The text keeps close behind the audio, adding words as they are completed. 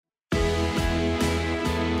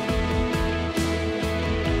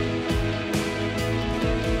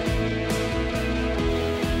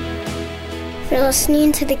You're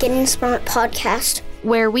listening to the Getting Smart podcast,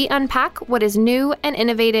 where we unpack what is new and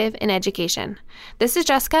innovative in education. This is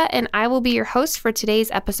Jessica, and I will be your host for today's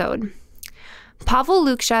episode. Pavel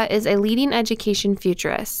Luksha is a leading education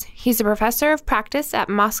futurist. He's a professor of practice at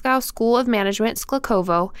Moscow School of Management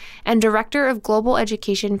Sklikovo and director of Global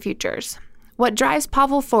Education Futures. What drives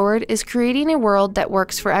Pavel forward is creating a world that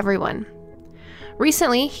works for everyone.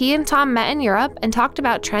 Recently, he and Tom met in Europe and talked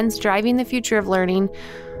about trends driving the future of learning,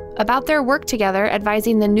 about their work together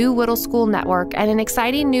advising the new Whittle School Network, and an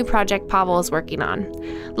exciting new project Pavel is working on.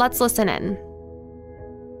 Let's listen in.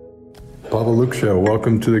 Pavel Luksha,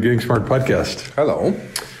 welcome to the Getting Smart podcast. Hello.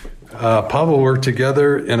 Pavel, we're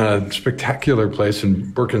together in a spectacular place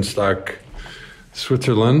in Birkenstock,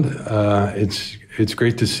 Switzerland. It's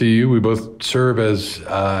great to see you. We both serve as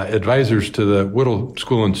advisors to the Whittle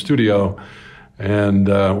School and Studio. And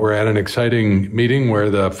we're at an exciting meeting where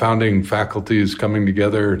the founding faculty is coming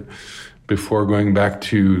together before going back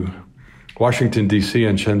to Washington, D.C.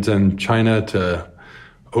 and Shenzhen, China to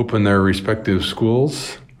open their respective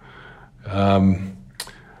schools.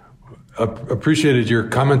 Appreciated your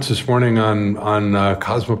comments this morning on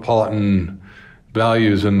cosmopolitan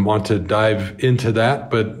values and want to dive into that,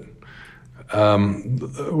 but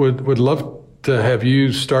would love to have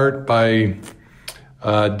you start by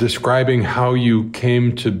describing how you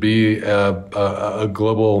came to be a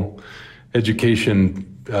global education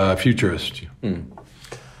futurist.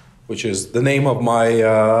 Which is the name of my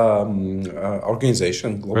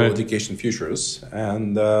organization, Global Education Futures.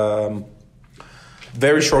 And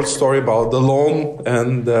very short story about the long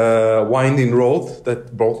and winding road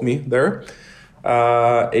that brought me there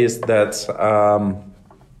is that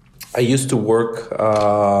I used to work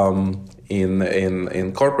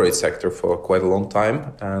in corporate sector for quite a long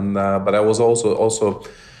time, and but I was also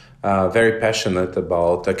very passionate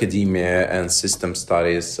about academia and system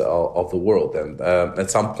studies of the world. And at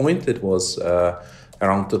some point, it was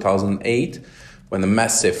around 2008, when a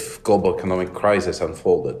massive global economic crisis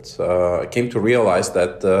unfolded. I came to realize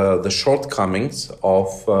that the shortcomings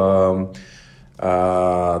of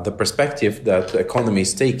the perspective that the economy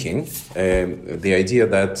is taking, the idea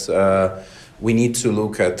that we need to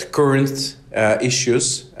look at current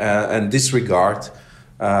issues and disregard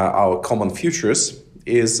our common futures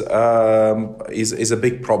is a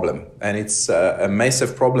big problem, and it's a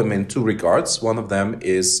massive problem in two regards. One of them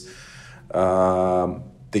is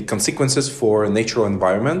the consequences for natural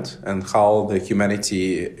environment and how the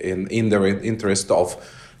humanity, in the interest of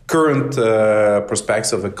current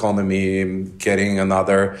prospects of economy, getting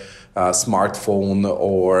another smartphone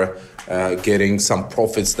or getting some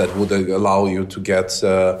profits that would allow you to get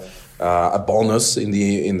a bonus in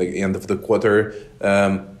the end of the quarter.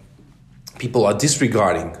 People are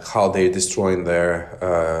disregarding how they're destroying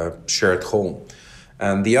their shared home.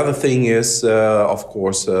 And the other thing is, of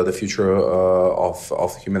course, the future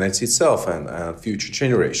of humanity itself and future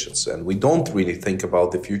generations. And we don't really think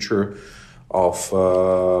about the future of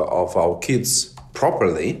our kids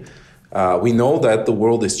properly. We know that the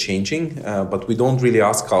world is changing, but we don't really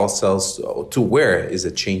ask ourselves to where is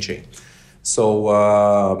it changing. So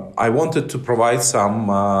I wanted to provide some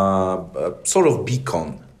sort of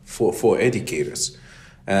beacon for educators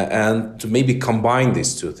and to maybe combine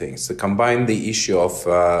these two things, to combine the issue of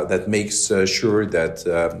that makes sure that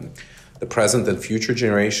the present and future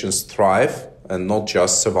generations thrive and not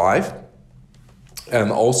just survive,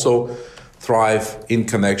 and also thrive in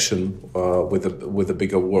connection with the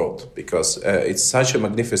bigger world, because it's such a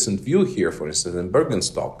magnificent view here, for instance, in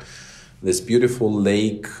Birkenstock. This beautiful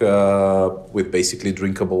lake with basically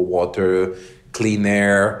drinkable water, clean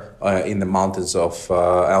air in the mountains of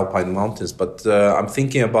Alpine mountains. But I'm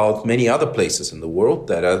thinking about many other places in the world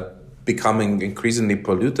that are becoming increasingly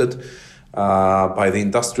polluted by the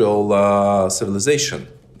industrial civilization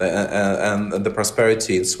and the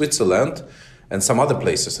prosperity in Switzerland and some other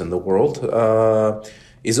places in the world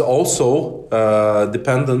is also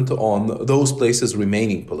dependent on those places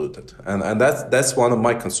remaining polluted. And that's one of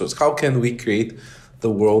my concerns. How can we create the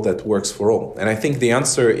world that works for all? And I think the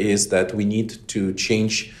answer is that we need to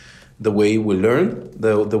change the way we learn,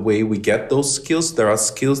 the way we get those skills. There are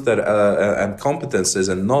skills that and competences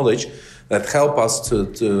and knowledge that help us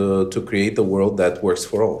to create the world that works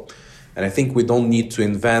for all. And I think we don't need to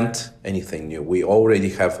invent anything new. We already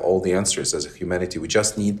have all the answers as a humanity. We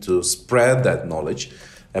just need to spread that knowledge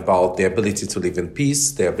about the ability to live in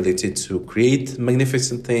peace, the ability to create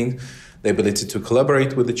magnificent things, the ability to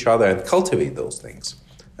collaborate with each other and cultivate those things.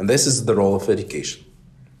 And this is the role of education.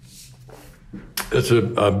 It's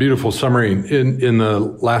a beautiful summary. In the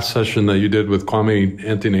last session that you did with Kwame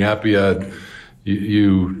Anthony Appiah,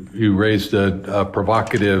 you raised a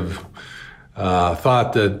provocative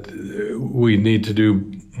thought that we need to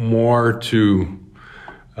do more to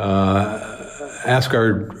ask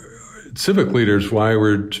our civic leaders why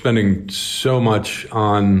we're spending so much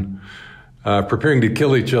on preparing to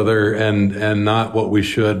kill each other and not what we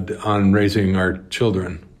should on raising our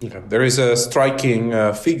children. Okay. There is a striking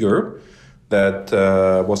figure that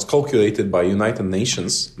was calculated by United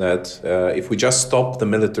Nations that if we just stop the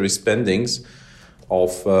military spendings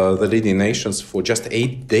of the leading nations for just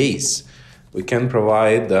 8 days, we can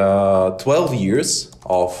provide 12 years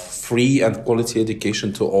of free and quality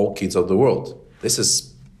education to all kids of the world. This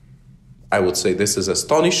is, I would say, this is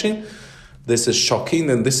astonishing, this is shocking,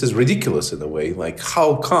 and this is ridiculous in a way. Like,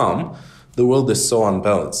 how come the world is so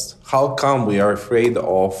unbalanced? How come we are afraid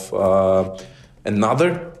of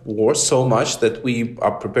another war so much that we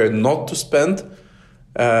are prepared not to spend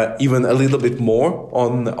even a little bit more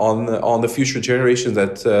on the future generation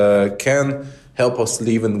that can help us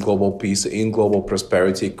live in global peace, in global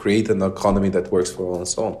prosperity, create an economy that works for all and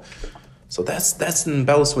so on. So that's an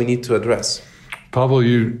imbalance we need to address. Pavel,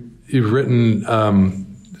 you've written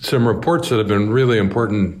some reports that have been really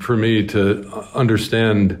important for me to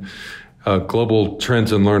understand global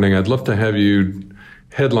trends in learning. I'd love to have you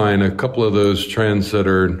headline a couple of those trends that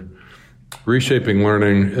are reshaping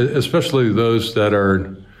learning, especially those that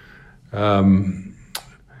are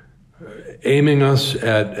aiming us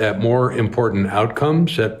at more important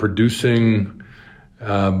outcomes, at producing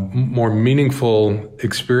more meaningful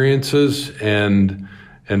experiences and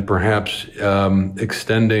perhaps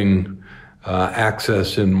extending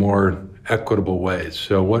access in more equitable ways.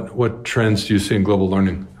 So what trends do you see in global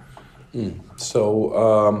learning?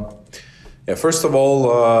 First of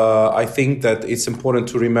all, I think that it's important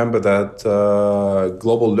to remember that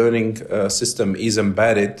global learning system is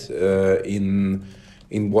embedded in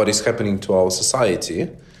what is happening to our society.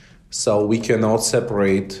 So we cannot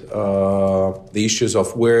separate the issues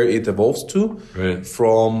of where it evolves to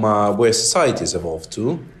from where societies evolve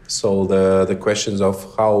to. So the questions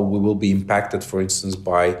of how we will be impacted, for instance,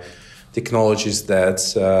 by technologies that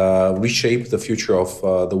reshape the future of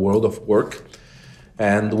the world of work,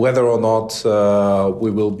 and whether or not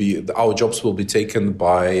our jobs will be taken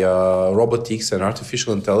by robotics and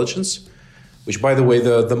artificial intelligence. Which, by the way,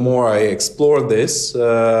 the more I explore this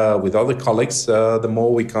with other colleagues, the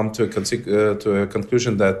more we come to a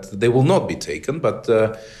conclusion that they will not be taken. But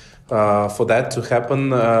for that to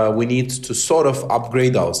happen, we need to sort of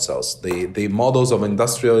upgrade ourselves. The models of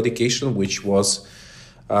industrial education, which was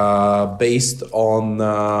based on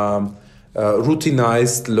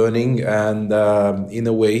routinized learning and, in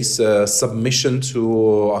a way, submission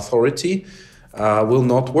to authority, will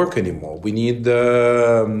not work anymore. We need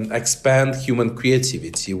expand human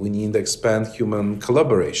creativity. We need expand human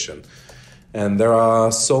collaboration. And there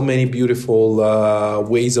are so many beautiful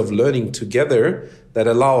ways of learning together that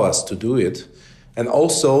allow us to do it. And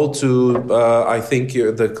also to, I think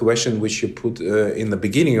the question which you put in the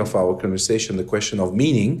beginning of our conversation, the question of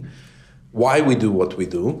meaning, why we do what we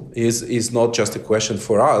do is not just a question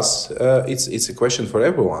for us. It's a question for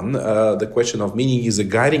everyone. The question of meaning is a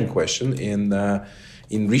guiding question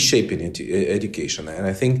in reshaping education. And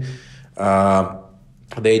I think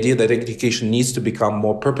the idea that education needs to become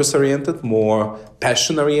more purpose-oriented, more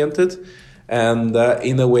passion-oriented, and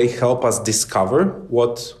in a way help us discover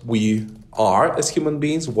what we are as human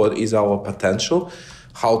beings, what is our potential,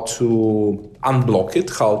 how to unblock it,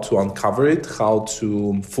 how to uncover it, how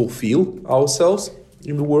to fulfill ourselves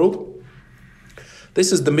in the world.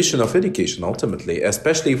 This is the mission of education, ultimately,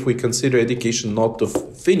 especially if we consider education not to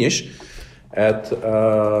finish at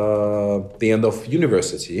the end of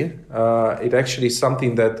university. It actually is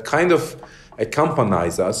something that kind of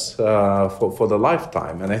accompanies us for the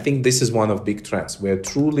lifetime. And I think this is one of big trends. We're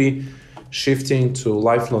truly shifting to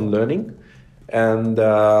lifelong learning. And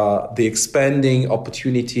the expanding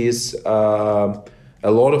opportunities a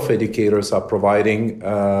lot of educators are providing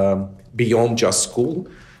beyond just school,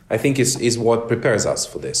 I think is what prepares us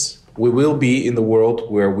for this. We will be in the world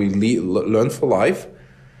where we learn for life,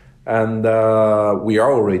 and we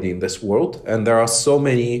are already in this world. And there are so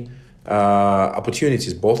many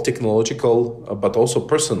opportunities, both technological but also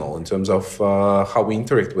personal, in terms of how we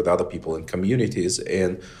interact with other people in communities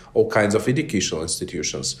and all kinds of educational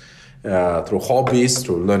institutions. Through hobbies,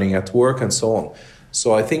 through learning at work, and so on.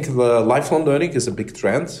 So I think the lifelong learning is a big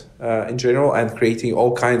trend in general, and creating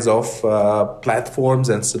all kinds of platforms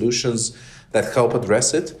and solutions that help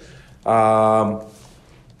address it.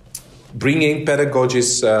 Bringing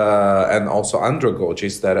pedagogies and also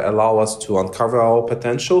andragogies that allow us to uncover our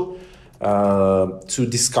potential, to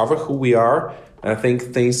discover who we are. And I think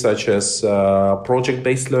things such as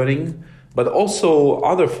project-based learning, but also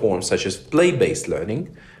other forms such as play-based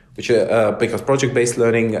learning, which because project-based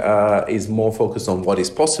learning is more focused on what is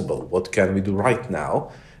possible, what can we do right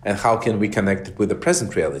now, and how can we connect it with the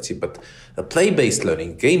present reality. But play-based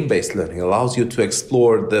learning, game-based learning allows you to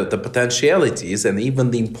explore the potentialities and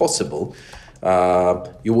even the impossible.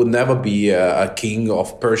 You would never be a king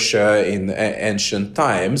of Persia in ancient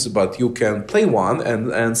times, but you can play one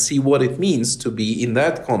and see what it means to be in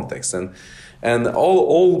that context. And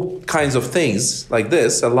all kinds of things like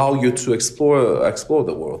this allow you to explore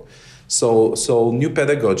the world. So new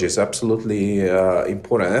pedagogy is absolutely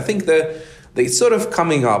important. I think that it's sort of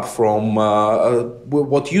coming up from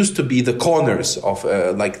what used to be the corners of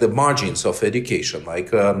like the margins of education.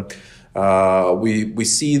 Like we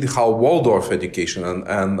see how Waldorf education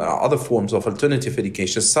and other forms of alternative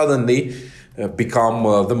education suddenly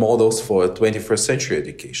become the models for 21st century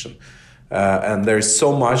education. And there's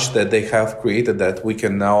so much that they have created that we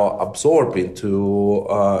can now absorb into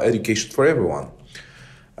education for everyone.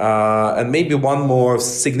 And maybe one more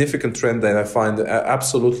significant trend that I find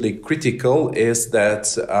absolutely critical is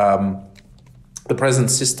that the present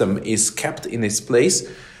system is kept in its place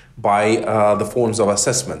by the forms of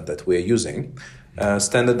assessment that we're using.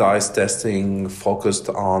 Standardized testing focused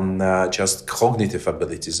on just cognitive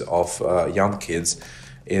abilities of young kids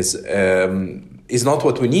is not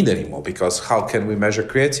what we need anymore, because how can we measure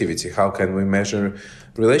creativity? How can we measure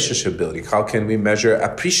relationship building? How can we measure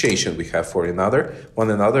appreciation we have for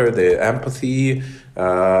one another, the empathy,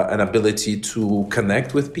 and ability to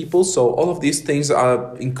connect with people? So all of these things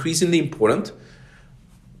are increasingly important.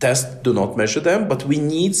 Tests do not measure them, but we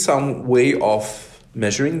need some way of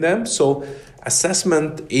measuring them. So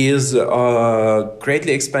assessment is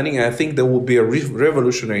greatly expanding, and I think there will be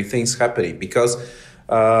revolutionary things happening, because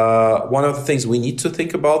one of the things we need to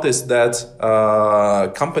think about is that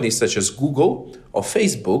companies such as Google or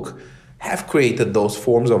Facebook have created those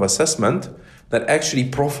forms of assessment that actually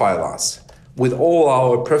profile us with all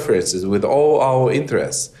our preferences, with all our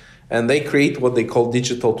interests. And they create what they call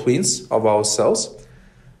digital twins of ourselves.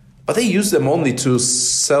 But they use them only to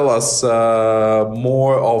sell us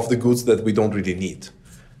more of the goods that we don't really need.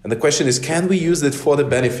 And the question is, can we use it for the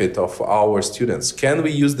benefit of our students? Can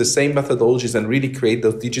we use the same methodologies and really create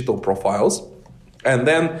those digital profiles and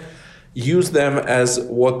then use them as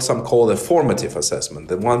what some call a formative assessment,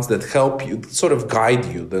 the ones that help you, sort of guide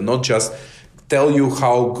you, they're not just tell you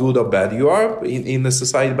how good or bad you are in the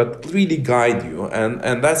society, but really guide you. And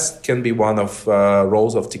that can be one of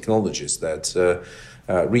roles of technologies that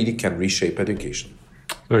really can reshape education.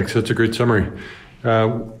 Thanks. That's a great summary.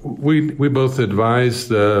 We both advise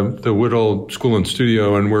the Whittle School and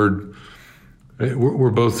Studio, and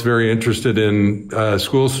we're both very interested in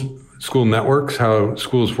school networks, how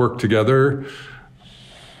schools work together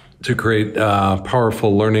to create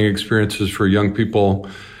powerful learning experiences for young people.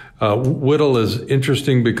 Whittle is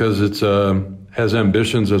interesting because it has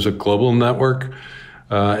ambitions as a global network,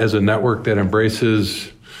 as a network that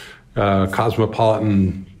embraces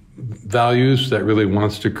cosmopolitan values, that really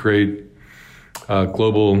wants to create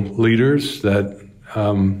global leaders that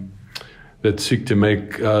seek to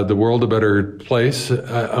make the world a better place.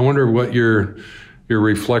 I wonder what your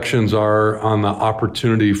reflections are on the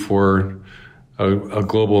opportunity for a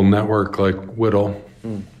global network like Whittle.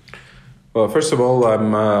 Well, first of all,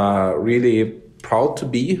 I'm really proud to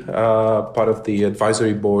be part of the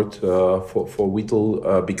advisory board for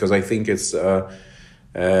Whittle because I think it's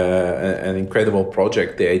an incredible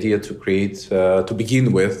project. The idea to create, to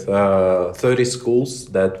begin with, 30 schools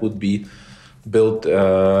that would be built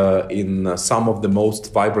in some of the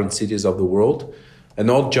most vibrant cities of the world, and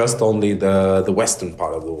not just only the western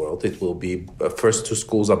part of the world. It will be first 2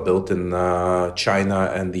 schools are built in China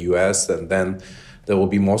and the US, and then there will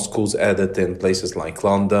be more schools added in places like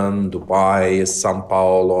London, Dubai, Sao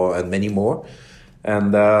Paulo, and many more.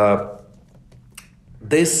 And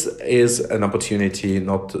this is an opportunity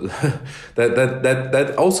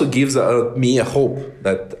that also gives me a hope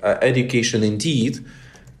that education indeed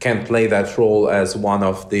can play that role as one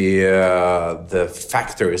of the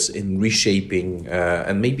factors in reshaping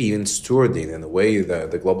and maybe even stewarding in a way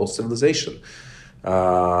the global civilization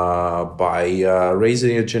by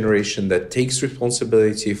raising a generation that takes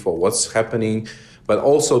responsibility for what's happening, but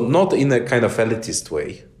also not in a kind of elitist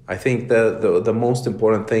way. I think the most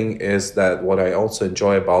important thing is that what I also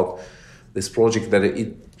enjoy about this project, that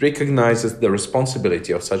it recognizes the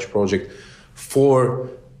responsibility of such project for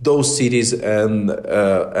those cities and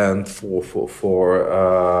for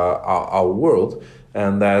our world,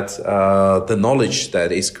 and that the knowledge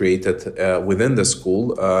that is created within the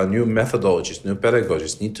school, new methodologies, new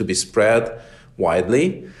pedagogies need to be spread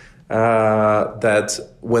widely. that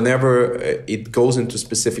whenever it goes into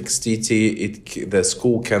specific city, the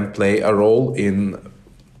school can play a role in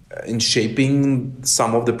shaping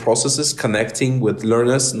some of the processes, connecting with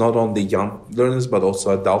learners, not only young learners, but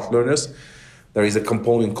also adult learners. There is a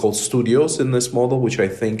component called studios in this model, which I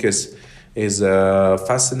think is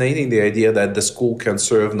fascinating. The idea that the school can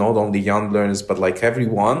serve not only young learners, but like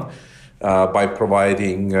everyone, by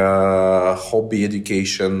providing hobby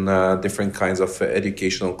education, different kinds of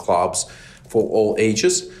educational clubs for all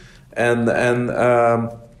ages. And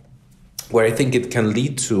where I think it can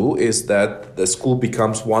lead to is that the school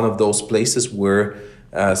becomes one of those places where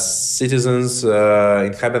citizens,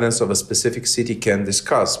 inhabitants of a specific city can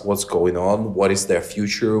discuss what's going on, what is their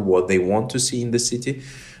future, what they want to see in the city.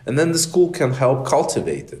 And then the school can help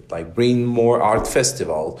cultivate it, like bring more art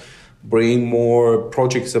festival, bring more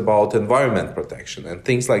projects about environment protection and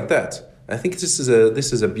things like that. I think this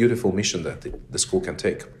is a beautiful mission that the school can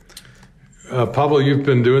take. Pavel, you've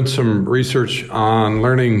been doing some research on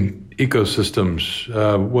learning ecosystems.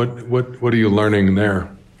 What are you learning there?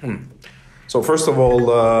 So first of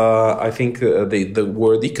all, I think the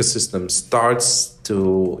word ecosystem starts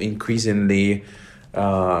to increasingly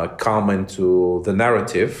come into the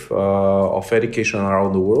narrative of education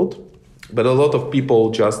around the world. But a lot of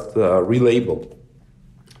people just relabel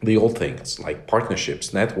the old things like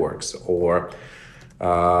partnerships, networks, or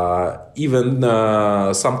even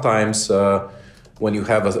sometimes when you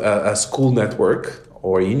have a school network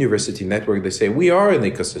or a university network, they say we are an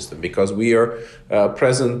ecosystem because we are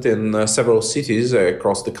present in several cities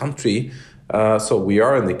across the country. So we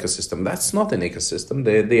are an ecosystem. That's not an ecosystem.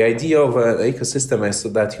 The idea of an ecosystem is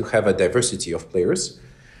that you have a diversity of players.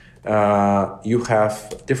 You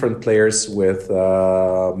have different players with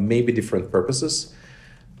maybe different purposes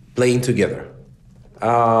playing together.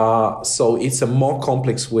 So it's a more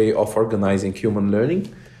complex way of organizing human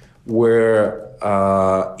learning where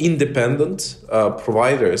independent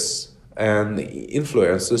providers and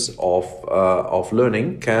influencers of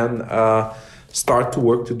learning can start to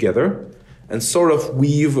work together and sort of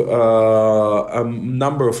weave a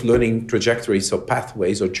number of learning trajectories or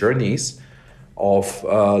pathways or journeys of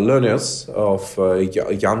learners, of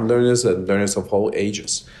young learners and learners of all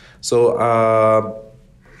ages. So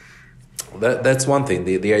that's one thing,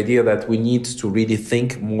 the idea that we need to really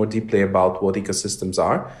think more deeply about what ecosystems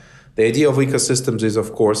are. The idea of ecosystems is,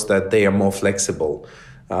 of course, that they are more flexible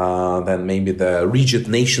than maybe the rigid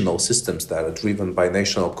national systems that are driven by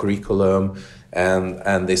national curriculum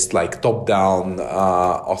and this like top-down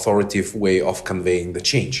authoritative way of conveying the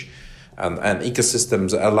change. And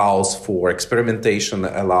ecosystems allows for experimentation,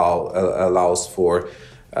 allows for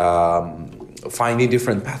finding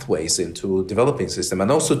different pathways into developing system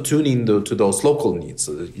and also tuning to those local needs.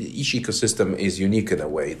 So each ecosystem is unique in a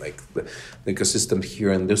way. Like the ecosystem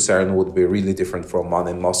here in Lucerne would be really different from one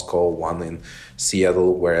in Moscow, one in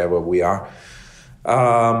Seattle, wherever we are.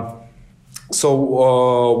 So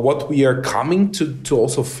what we are coming to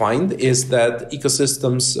also find is that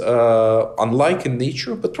ecosystems, unlike in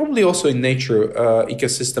nature, but probably also in nature,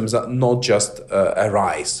 ecosystems are not just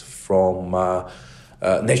arise from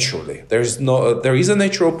naturally. There is a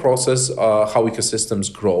natural process how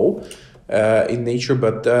ecosystems grow in nature,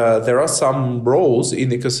 but there are some roles in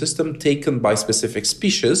ecosystem taken by specific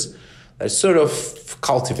species that sort of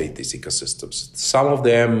cultivate these ecosystems. Some of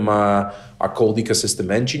them are called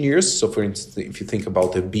ecosystem engineers. So for instance, if you think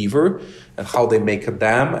about a beaver and how they make a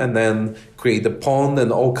dam and then create a pond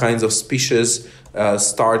and all kinds of species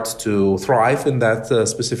start to thrive in that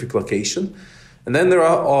specific location. And then there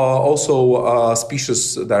are also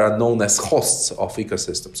species that are known as hosts of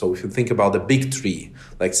ecosystems. So if you think about a big tree,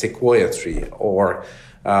 like sequoia tree or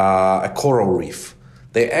a coral reef,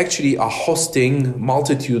 they actually are hosting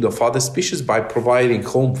multitude of other species by providing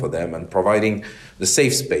home for them and providing the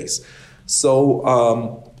safe space.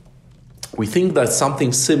 So we think that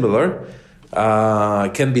something similar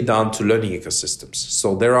can be done to learning ecosystems.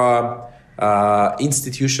 So there are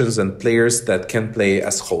institutions and players that can play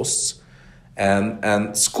as hosts.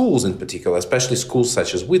 And schools in particular, especially schools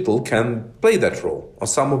such as Whittle, can play that role. Or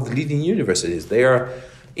some of the leading universities, they are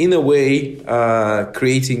in a way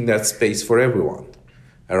creating that space for everyone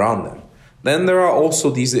around them. Then there are also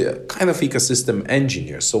these kind of ecosystem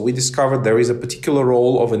engineers. So we discovered there is a particular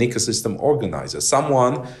role of an ecosystem organizer,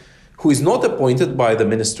 someone who is not appointed by the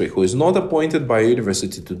ministry, who is not appointed by a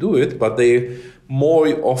university to do it, but they more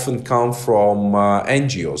often come from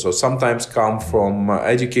NGOs or sometimes come from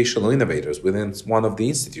educational innovators within one of the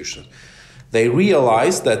institutions. They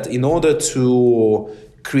realize that in order to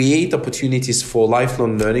create opportunities for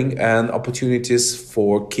lifelong learning and opportunities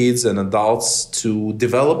for kids and adults to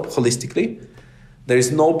develop holistically, there is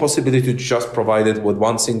no possibility to just provide it with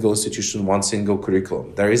one single institution, one single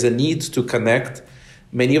curriculum. There is a need to connect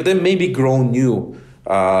many of them, maybe grow new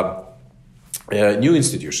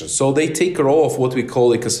institutions. So they take a role of what we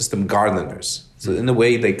call ecosystem gardeners. So in a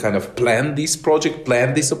way, they kind of plan these projects,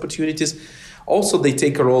 plan these opportunities. Also, they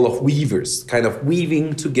take a role of weavers, kind of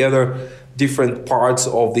weaving together different parts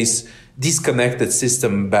of this disconnected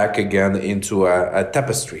system back again into a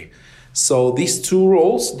tapestry. So these two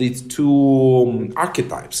roles, these two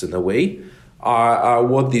archetypes in a way, are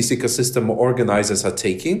what these ecosystem organizers are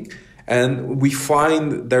taking. And we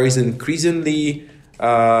find there is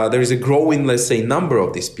there is a growing, let's say, number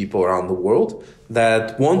of these people around the world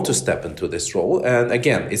that want to step into this role. And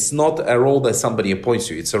again, it's not a role that somebody appoints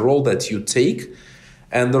you. It's a role that you take,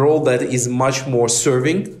 and the role that is much more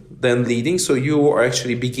serving than leading. So you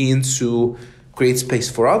actually begin to create space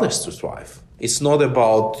for others to thrive. It's not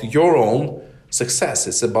about your own success.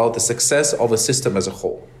 It's about the success of a system as a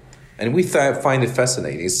whole. And we find it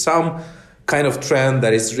fascinating. It's some kind of trend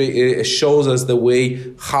that shows us the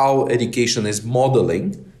way how education is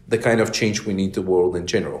modeling the kind of change we need the world in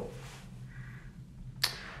general.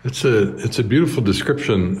 It's a beautiful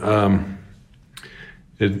description.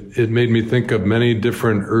 It made me think of many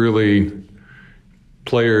different early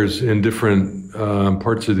players in different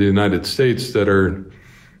parts of the United States that are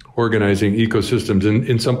organizing ecosystems.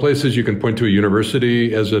 In some places, you can point to a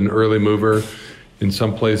university as an early mover. In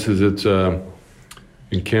some places, it's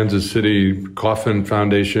in Kansas City, Coffin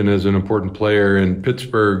Foundation is an important player. In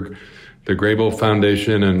Pittsburgh, the Grable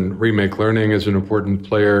Foundation and Remake Learning is an important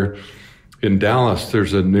player. In Dallas,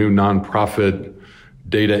 there's a new nonprofit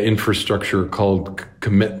data infrastructure called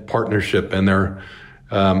Commit Partnership, and they're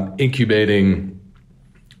incubating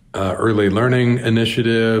early learning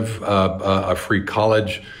initiative, a free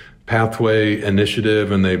college pathway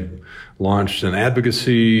initiative, and they've launched an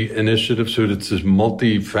advocacy initiative. So it's this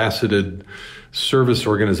multifaceted service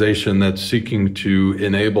organization that's seeking to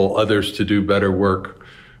enable others to do better work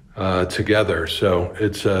together. So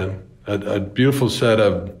it's a beautiful set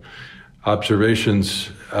of observations,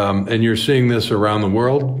 and you're seeing this around the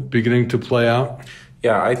world beginning to play out.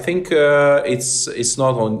 Yeah, I think it's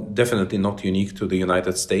definitely not unique to the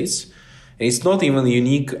United States. And it's not even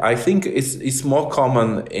unique. I think it's more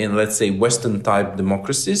common in, let's say, Western type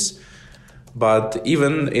democracies. But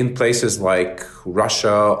even in places like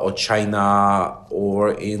Russia or China,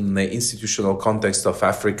 or in the institutional context of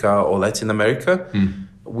Africa or Latin America,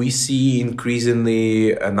 we see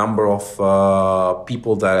increasingly a number of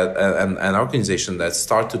people that and organizations that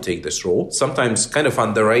start to take this role, sometimes kind of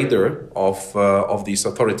under the radar of these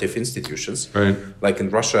authoritative institutions. Right. Like in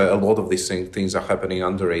Russia, a lot of these things are happening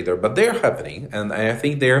under the radar, but they're happening, and I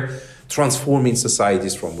think they're transforming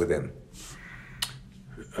societies from within.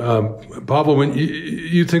 Pavel, when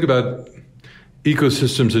you think about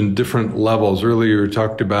ecosystems in different levels, earlier you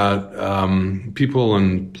talked about people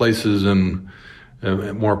and places and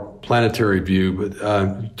a more planetary view, but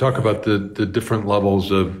talk about the different levels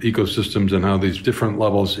of ecosystems and how these different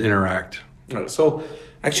levels interact. So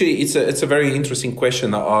actually, it's a very interesting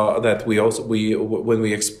question that we when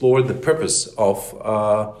we explore the purpose of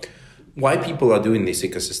why people are doing these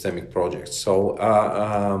ecosystemic projects. So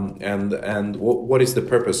and what is the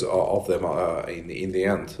purpose of them in the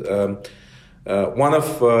end? One of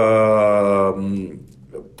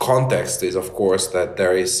context is, of course, that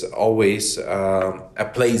there is always a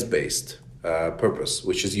place-based purpose,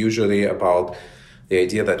 which is usually about the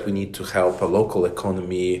idea that we need to help a local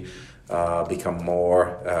economy become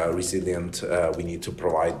more resilient. We need to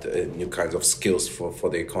provide new kinds of skills for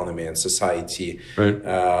the economy and society. Right.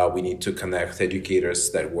 We need to connect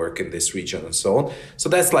educators that work in this region and so on. So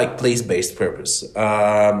that's like place-based purpose.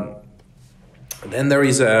 Then there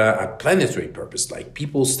is a planetary purpose, like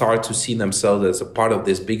people start to see themselves as a part of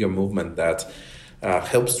this bigger movement that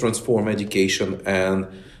helps transform education and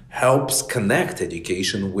helps connect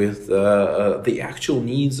education with the actual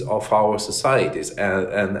needs of our societies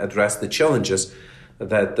and address the challenges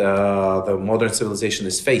that the modern civilization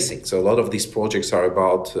is facing. So a lot of these projects are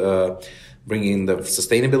about bringing the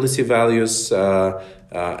sustainability values,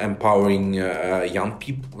 empowering young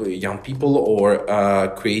people, or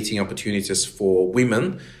creating opportunities for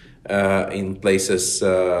women in places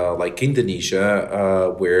like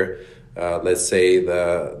Indonesia, where let's say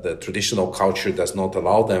the traditional culture does not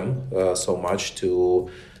allow them so much to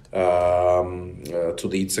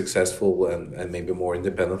lead successful and maybe more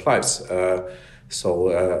independent lives. So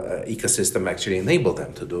ecosystem actually enable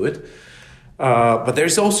them to do it. But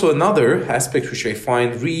there's also another aspect which I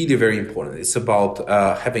find really very important. It's about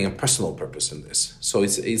having a personal purpose in this. So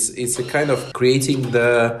it's a kind of creating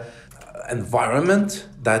environment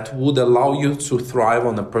that would allow you to thrive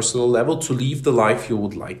on a personal level, to live the life you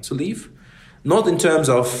would like to live. Not in terms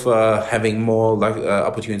of having more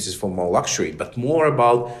opportunities for more luxury, but more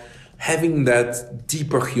about having that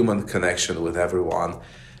deeper human connection with everyone,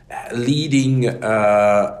 leading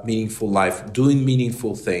a meaningful life, doing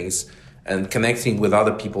meaningful things, and connecting with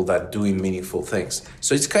other people that are doing meaningful things.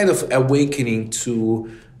 So it's kind of awakening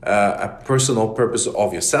to a personal purpose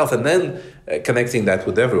of yourself, and then connecting that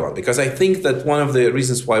with everyone. Because I think that one of the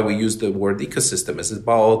reasons why we use the word ecosystem is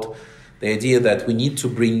about the idea that we need to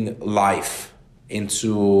bring life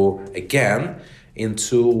into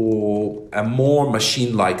a more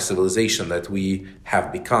machine-like civilization that we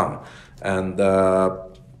have become. And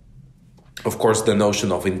of course, the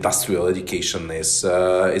notion of industrial education is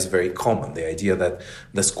very common. The idea that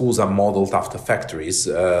the schools are modeled after factories,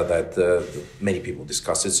 that many people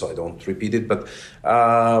discuss it, so I don't repeat it. But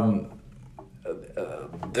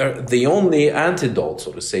the only antidote,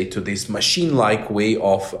 so to say, to this machine-like way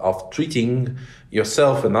of treating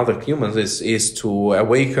yourself and other humans is to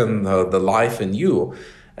awaken the life in you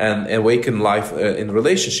and awaken life in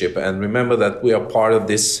relationship. And remember that we are part of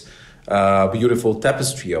this beautiful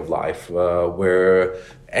tapestry of life where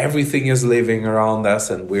everything is living around us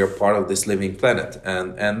and we are part of this living planet.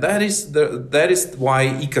 And that is why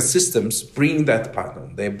ecosystems bring that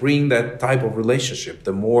pattern. They bring that type of relationship,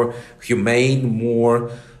 the more humane,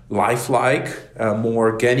 more lifelike,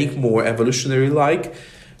 more organic, more evolutionary-like.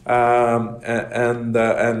 And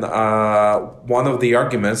one of the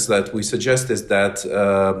arguments that we suggest is that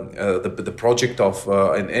the project of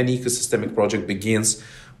any ecosystemic project begins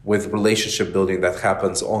with relationship building that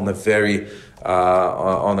happens on a very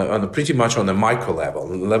pretty much on a micro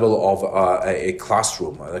level of a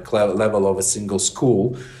classroom, level of a single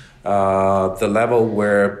school, the level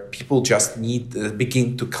where people just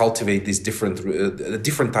begin to cultivate this different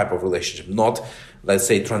type of relationship, not, let's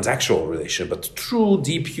say, transactional relationship, but true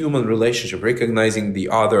deep human relationship, recognizing the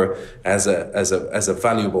other as a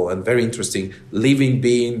valuable and very interesting living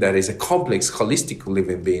being that is a complex, holistic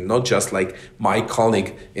living being, not just like my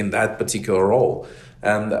colleague in that particular role.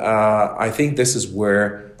 And I think this is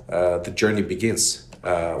where the journey begins.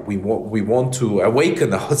 We want to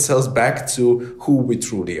awaken ourselves back to who we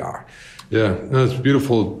truly are. Yeah, that's a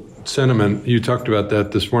beautiful sentiment. You talked about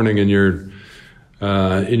that this morning in your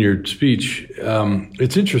speech.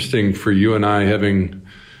 It's interesting for you and I, having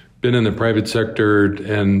been in the private sector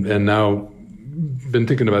and now been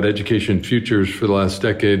thinking about education futures for the last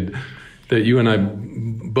decade, that you and I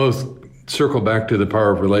both circle back to the power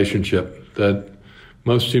of relationship, that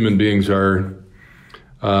most human beings are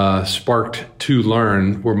sparked to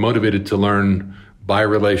learn. We're motivated to learn by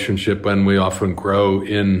relationship, and we often grow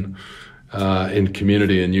in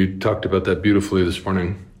community. And you talked about that beautifully this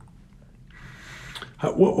morning.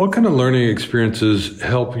 What kind of learning experiences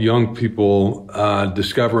help young people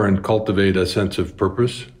discover and cultivate a sense of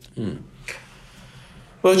purpose?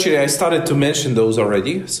 Well, actually, I started to mention those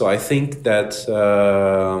already. So I think that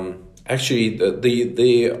actually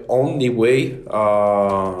the only way,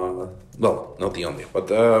 well, not the only, but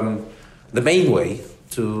the main way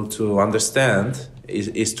to understand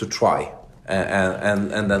is to try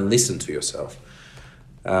and then listen to yourself.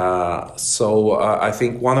 So I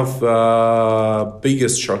think one of the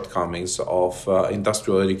biggest shortcomings of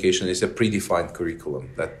industrial education is a predefined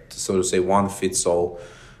curriculum that, so to say, one size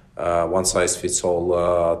fits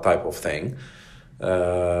all type of thing.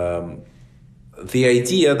 The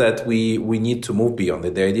idea that we need to move beyond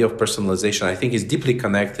it, the idea of personalization, I think is deeply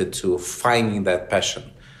connected to finding that passion.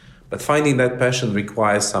 But finding that passion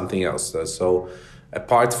requires something else. So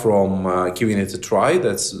apart from giving it a try,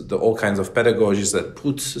 that's all kinds of pedagogies that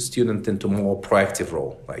put student into more proactive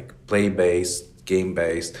role, like play-based,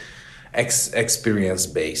 game-based,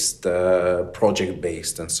 experience-based,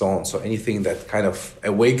 project-based, and so on. So anything that kind of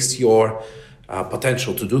awakes your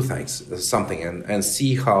potential to do something and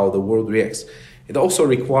see how the world reacts. It also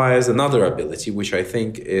requires another ability, which I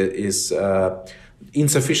think is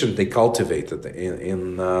insufficiently cultivated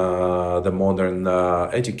in the modern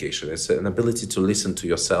education. It's an ability to listen to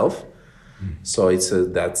yourself. So it's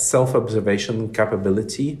that self-observation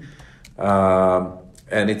capability. And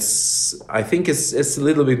I think it's a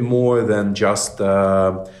little bit more than just,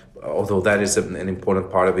 although that is an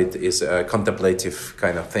important part of it, is contemplative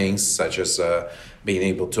kind of things, such as being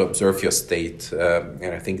able to observe your state. And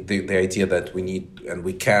I think the idea that we need and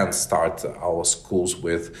we can start our schools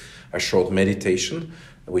with a short meditation,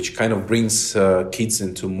 which kind of brings kids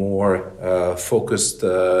into more focused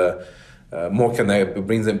more connect,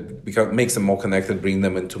 makes them more connected, bring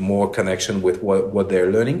them into more connection with what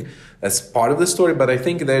they're learning. That's part of the story. But I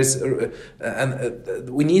think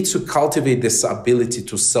we need to cultivate this ability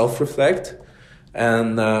to self-reflect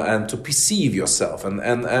and to perceive yourself, and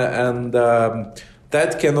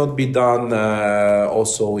that cannot be done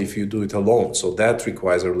also if you do it alone. So that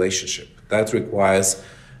requires a relationship. That requires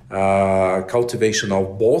cultivation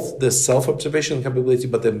of both the self-observation capability,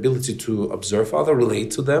 but the ability to observe others,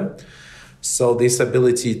 relate to them. So this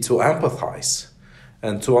ability to empathize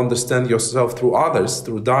and to understand yourself through others,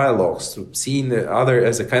 through dialogues, through seeing the other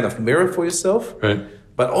as a kind of mirror for yourself, right.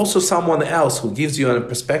 But also someone else who gives you a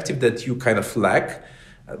perspective that you kind of lack.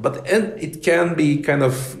 And it can be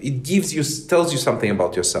tells you something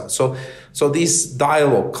about yourself. So this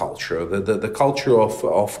dialogue culture, the culture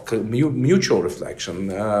of mutual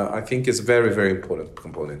reflection, I think is a very, very important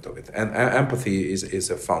component of it. And empathy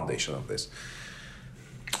is a foundation of this.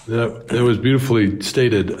 That was beautifully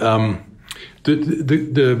stated.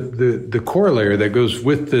 The corollary that goes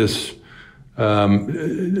with this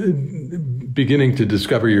beginning to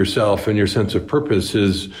discover yourself and your sense of purpose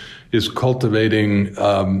is cultivating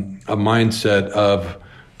a mindset of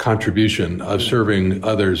contribution, of serving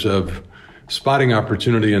others, of spotting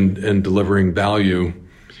opportunity and delivering value.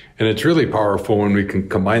 And it's really powerful when we can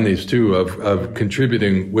combine these two of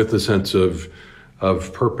contributing with a sense of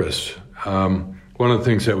purpose. One of the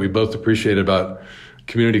things that we both appreciate about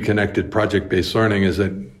community-connected project-based learning is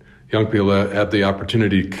that young people have the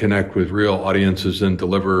opportunity to connect with real audiences and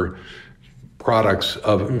deliver products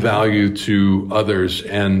of value to others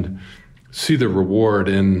and see the reward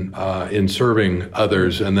in serving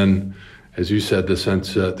others. And then, as you said,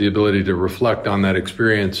 the ability to reflect on that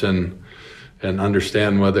experience and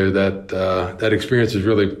understand whether that experience is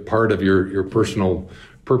really part of your personal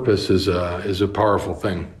purpose is a powerful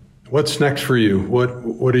thing. What's next for you?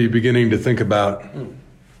 What are you beginning to think about?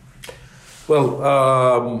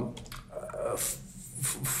 Well,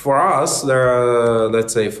 for us, there are,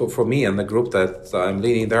 let's say, for me and the group that I'm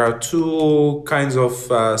leading, there are two kinds of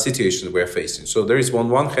situations we're facing. So there is on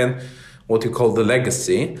one hand what you call the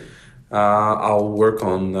legacy. Our work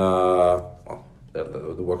on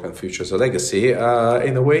the work on future as a legacy,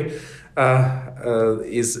 in a way,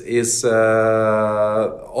 is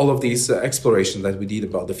all of these exploration that we did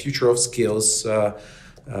about the future of skills,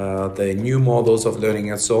 the new models of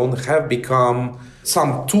learning and so on have become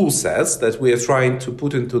some tool sets that we are trying to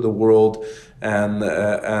put into the world and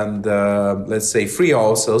let's say free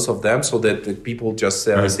ourselves of them so that the people just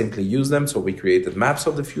simply use them. So we created maps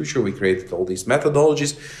of the future. We created all these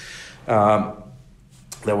methodologies.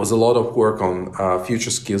 There was a lot of work on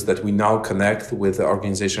future skills that we now connect with an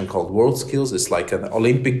organization called World Skills. It's like an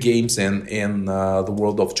Olympic Games in the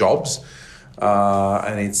world of jobs.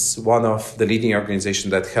 And it's one of the leading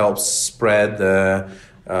organizations that helps spread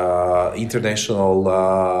international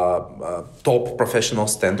top professional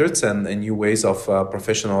standards and new ways of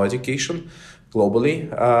professional education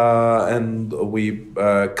globally. And we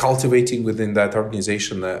cultivating within that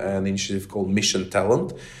organization an initiative called Mission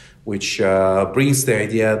Talent, which brings the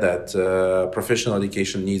idea that professional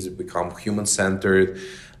education needs to become human-centered,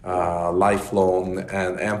 lifelong,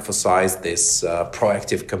 and emphasize this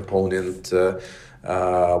proactive component,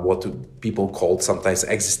 what people call sometimes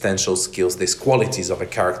existential skills, these qualities of a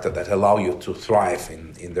character that allow you to thrive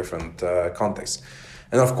in different contexts.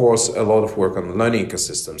 And of course, a lot of work on learning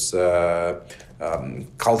ecosystems,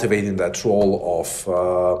 cultivating that role of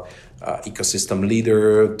ecosystem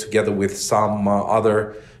leader together with some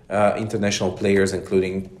other international players,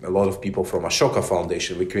 including a lot of people from Ashoka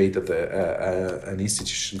Foundation. We created an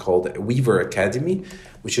institution called Weaver Academy,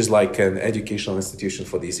 which is like an educational institution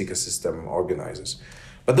for these ecosystem organizers.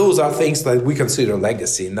 But those are things that we consider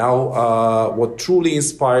legacy. Now, what truly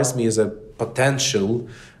inspires me is a potential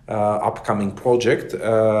upcoming project.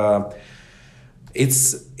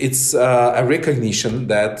 It's a recognition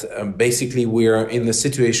that basically we're in a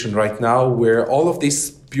situation right now where all of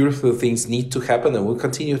these beautiful things need to happen and will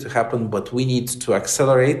continue to happen, but we need to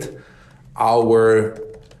accelerate our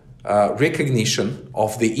recognition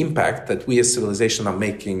of the impact that we as civilization are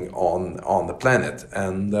making on the planet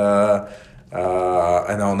and on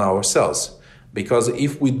ourselves. Because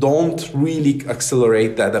if we don't really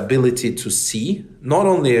accelerate that ability to see, not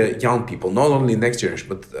only young people, not only next generation,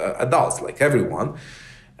 but adults, like everyone,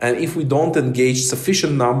 and if we don't engage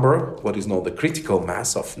sufficient number, what is known the critical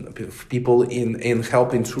mass of people in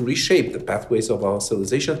helping to reshape the pathways of our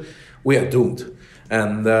civilization, we are doomed.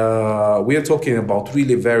 And we are talking about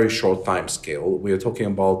really very short time scale. We are talking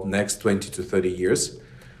about next 20 to 30 years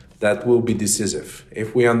that will be decisive.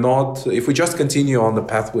 If we just continue on the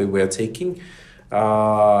pathway we are taking,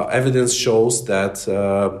 evidence shows that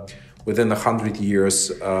within 100 years,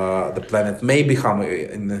 the planet may become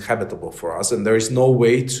uninhabitable for us, and there is no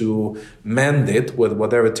way to mend it with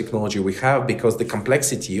whatever technology we have, because the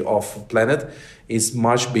complexity of the planet is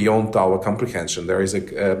much beyond our comprehension. There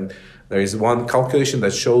is one calculation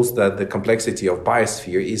that shows that the complexity of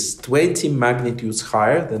biosphere is 20 magnitudes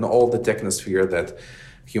higher than all the technosphere that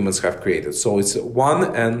humans have created. So it's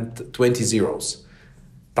 1 and 20 zeros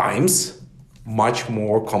times much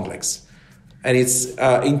more complex. And it's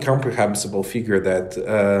an incomprehensible figure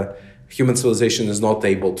that human civilization is not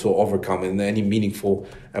able to overcome in any meaningful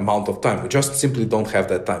amount of time. We just simply don't have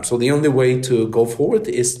that time. So the only way to go forward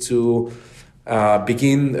is to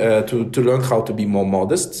begin to learn how to be more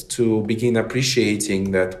modest, to begin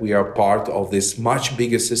appreciating that we are part of this much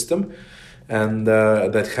bigger system, and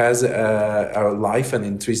that has a life and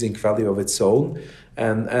intrinsic value of its own,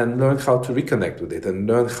 and learn how to reconnect with it, and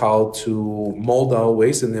learn how to mold our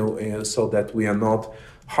ways so that we are not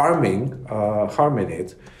harming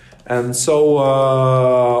it. And so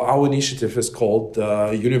our initiative is called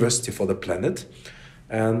University for the Planet.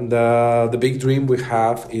 And the big dream we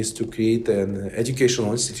have is to create an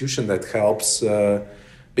educational institution that helps,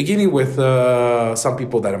 beginning with some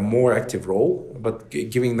people that are more active role, but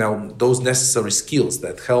giving them those necessary skills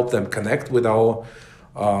that help them connect with our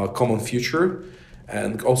common future,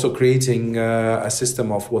 and also creating a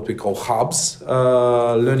system of what we call hubs,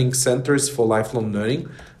 learning centers for lifelong learning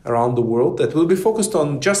around the world that will be focused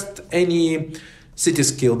on just any city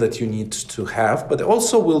skill that you need to have, but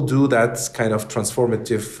also will do that kind of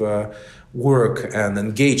transformative work and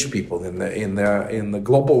engage people in the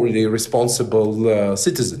globally responsible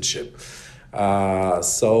citizenship.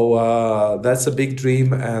 So that's a big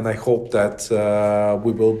dream, and I hope that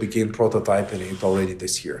we will begin prototyping it already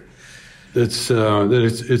this year. It's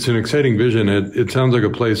an exciting vision. It sounds like a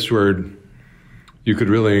place where you could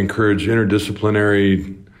really encourage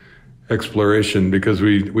interdisciplinary exploration, because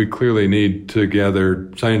we clearly need to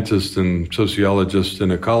gather scientists and sociologists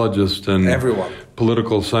and ecologists and everyone,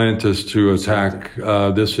 political scientists to attack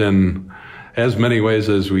this in as many ways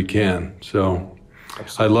as we can. So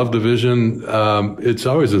absolutely. I love the vision. It's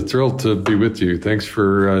always a thrill to be with you. Thanks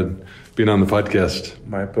for being on the podcast.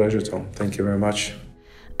 My pleasure, Tom. Thank you very much.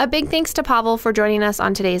 A big thanks to Pavel for joining us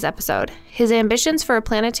on today's episode. His ambitions for a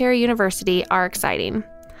planetary university are exciting.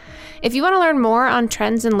 If you want to learn more on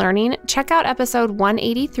trends in learning, check out episode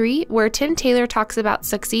 183, where Tim Taylor talks about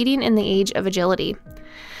succeeding in the age of agility.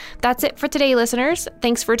 That's it for today, listeners.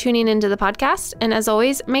 Thanks for tuning into the podcast. And as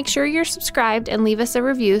always, make sure you're subscribed and leave us a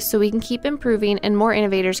review so we can keep improving and more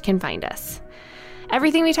innovators can find us.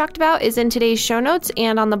 Everything we talked about is in today's show notes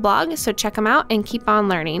and on the blog, so check them out and keep on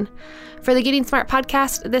learning. For the Getting Smart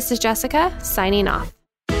podcast, this is Jessica, signing off.